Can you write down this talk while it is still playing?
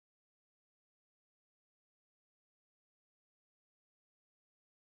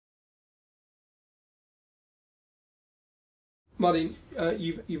Martin,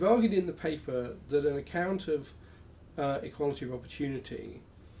 you've argued in the paper that an account of equality of opportunity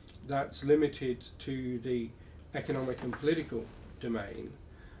that's limited to the economic and political domain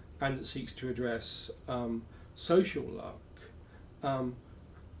and that seeks to address social luck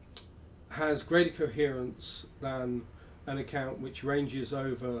has greater coherence than an account which ranges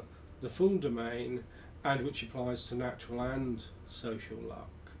over the full domain and which applies to natural and social luck.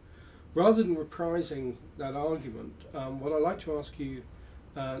 Rather than reprising that argument, what I'd like to ask you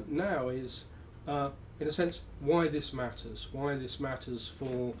now is, in a sense, why this matters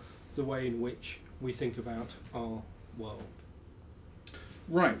for the way in which we think about our world.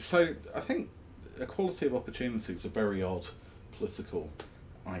 Right, so I think equality of opportunity is a very odd political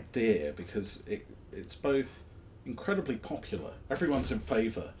idea because it's both incredibly popular, everyone's in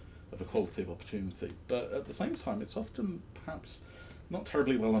favour of equality of opportunity, but at the same time it's often perhaps not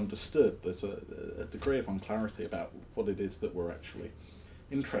terribly well understood. There's a degree of unclarity about what it is that we're actually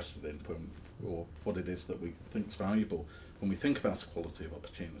interested in or what it is that we think is valuable when we think about equality of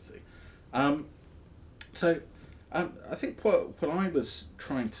opportunity. I think what I was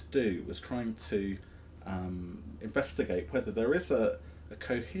trying to do was trying to investigate whether there is a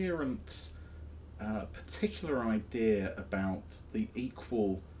coherent particular idea about the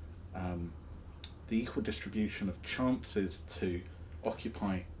equal distribution of chances to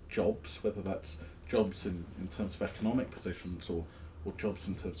occupy jobs, whether that's jobs in terms of economic positions or jobs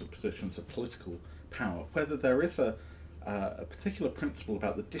in terms of positions of political power, whether there is a particular principle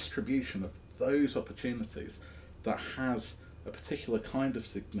about the distribution of those opportunities that has a particular kind of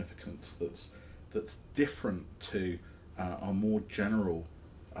significance that's different to our more general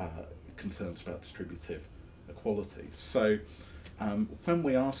concerns about distributive equality. So when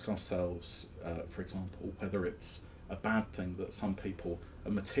we ask ourselves, for example, whether it's a bad thing that some people are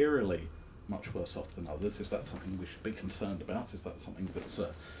materially much worse off than others, is that something we should be concerned about? Is that something that's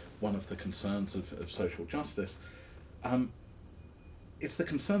one of the concerns of social justice? Is the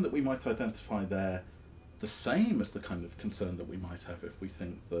concern that we might identify there the same as the kind of concern that we might have if we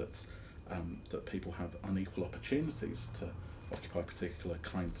think that that people have unequal opportunities to occupy particular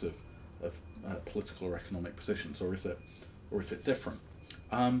kinds of political or economic positions, or is it different?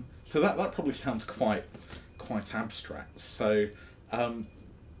 So that probably sounds quite abstract. So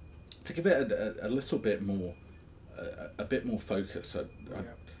to give it a little bit more focus,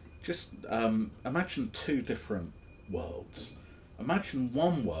 just imagine two different worlds. Imagine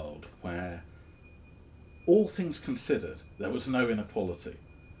one world where, all things considered, there was no inequality.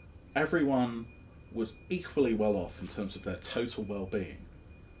 Everyone was equally well off in terms of their total well-being,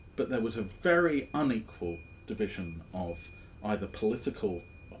 but there was a very unequal division of either political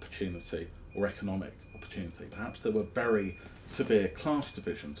opportunity or economic opportunity. Perhaps there were very severe class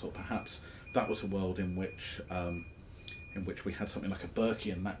divisions, or perhaps that was a world in which we had something like a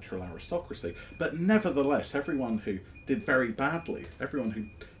Burkean natural aristocracy. But nevertheless, everyone who did very badly, everyone who,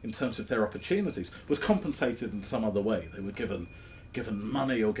 in terms of their opportunities, was compensated in some other way. They were given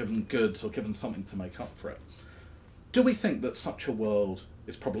money or given goods or given something to make up for it. Do we think that such a world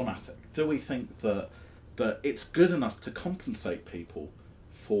is problematic? Do we think that it's good enough to compensate people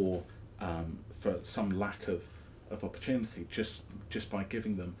for some lack of opportunity just by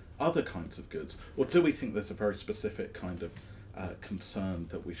giving them other kinds of goods? Or do we think there's a very specific kind of concern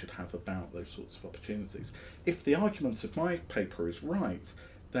that we should have about those sorts of opportunities? If the argument of my paper is right,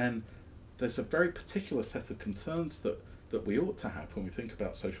 then there's a very particular set of concerns that we ought to have when we think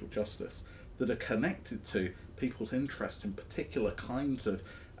about social justice that are connected to people's interest in particular kinds of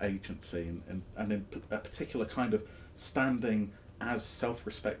agency and in a particular kind of standing as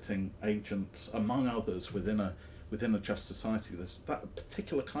self-respecting agents among others within a just society. There's that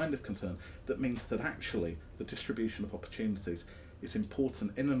particular kind of concern that means that actually the distribution of opportunities is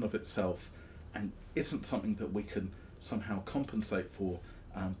important in and of itself and isn't something that we can somehow compensate for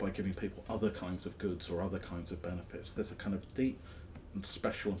by giving people other kinds of goods or other kinds of benefits. There's a kind of deep and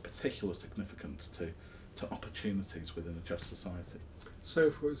special and particular significance to opportunities within a just society.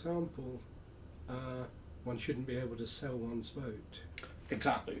 So, for example, one shouldn't be able to sell one's vote.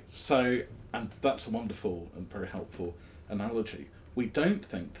 Exactly. So, and that's a wonderful and very helpful analogy. We don't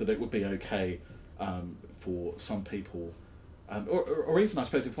think that it would be okay for some people, or even I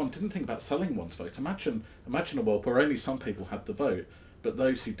suppose if one didn't think about selling one's vote, imagine a world where only some people had the vote, but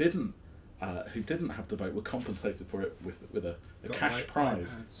those who didn't have the vote were compensated for it with a cash prize.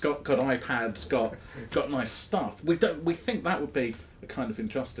 Got iPads, got nice stuff. We think that would be a kind of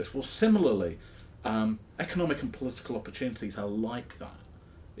injustice. Well, similarly, economic and political opportunities are like that.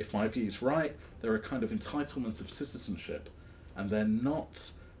 If my view is right, they're a kind of entitlement of citizenship, and they're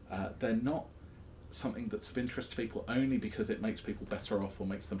not something that's of interest to people only because it makes people better off or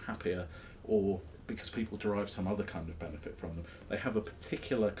makes them happier, or because people derive some other kind of benefit from them. They have a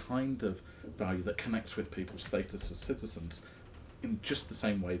particular kind of value that connects with people's status as citizens in just the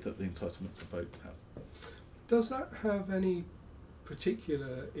same way that the entitlement to vote has. Does that have any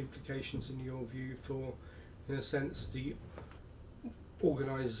particular implications in your view for, in a sense, the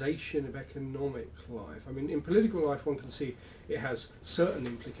organisation of economic life? I mean, in political life one can see it has certain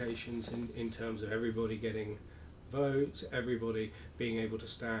implications in terms of everybody getting votes, everybody being able to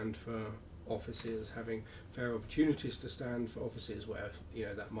stand for offices, having fair opportunities to stand for offices, where, you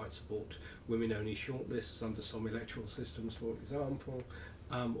know, that might support women-only shortlists under some electoral systems, for example,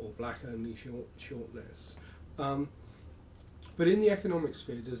 or black-only shortlists. But in the economic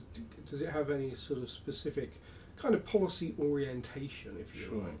sphere, does it have any sort of specific kind of policy orientation, if you like?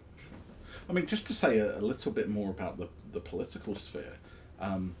 Sure. I mean, just to say a little bit more about the political sphere,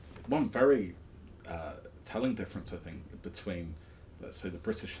 one very telling difference, I think, between, let's say, the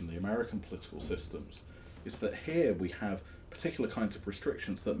British and the American political systems is that here we have particular kinds of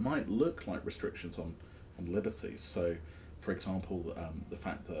restrictions that might look like restrictions on liberties. So, for example, the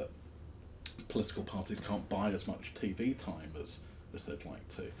fact that political parties can't buy as much TV time as they'd like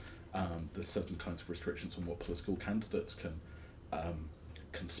to. There's certain kinds of restrictions on what political candidates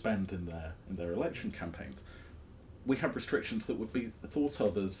can spend in their election campaigns. We have restrictions that would be thought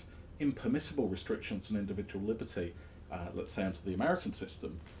of as impermissible restrictions on individual liberty, let's say under the American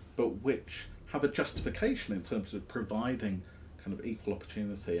system, but which have a justification in terms of providing kind of equal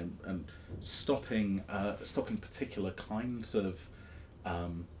opportunity and stopping particular kinds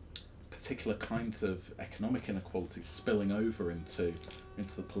of economic inequalities spilling over into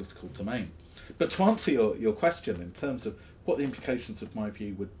the political domain. But to answer your question in terms of what the implications of my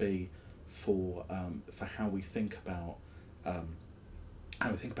view would be for how we think about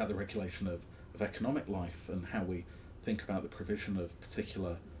the regulation of economic life and how we think about the provision of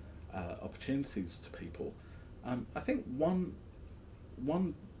particular opportunities to people, I think one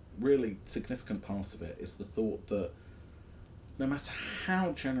really significant part of it is the thought that no matter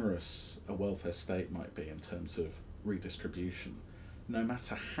how generous a welfare state might be in terms of redistribution, no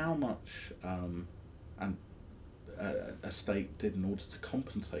matter how much a state did in order to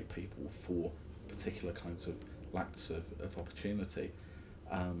compensate people for particular kinds of lacks of opportunity,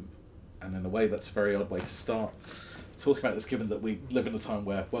 and in a way that's a very odd way to start talking about this, given that we live in a time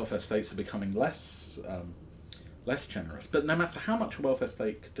where welfare states are becoming less generous. But no matter how much a welfare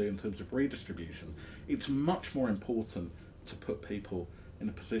state could do in terms of redistribution, it's much more important to put people in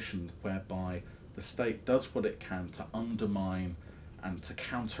a position whereby the state does what it can to undermine and to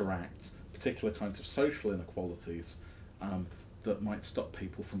counteract particular kinds of social inequalities that might stop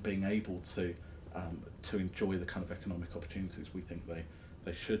people from being able to enjoy the kind of economic opportunities we think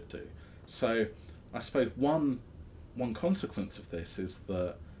they should do. So I suppose one consequence of this is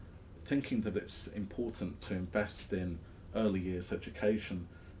that thinking that it's important to invest in early years education,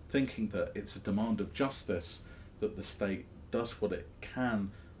 thinking that it's a demand of justice that the state does what it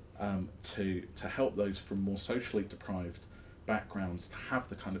can to help those from more socially deprived backgrounds to have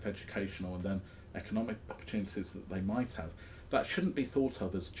the kind of educational and then economic opportunities that they might have, that shouldn't be thought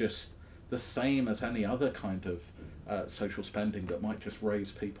of as just the same as any other kind of social spending that might just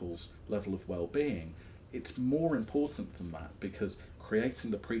raise people's level of well-being. It's more important than that, because creating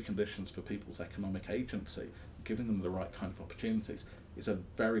the preconditions for people's economic agency, giving them the right kind of opportunities, is a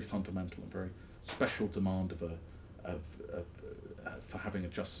very fundamental and very special demand for having a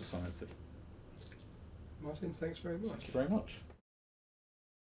just society. Martin, thanks very much. Thank you very much.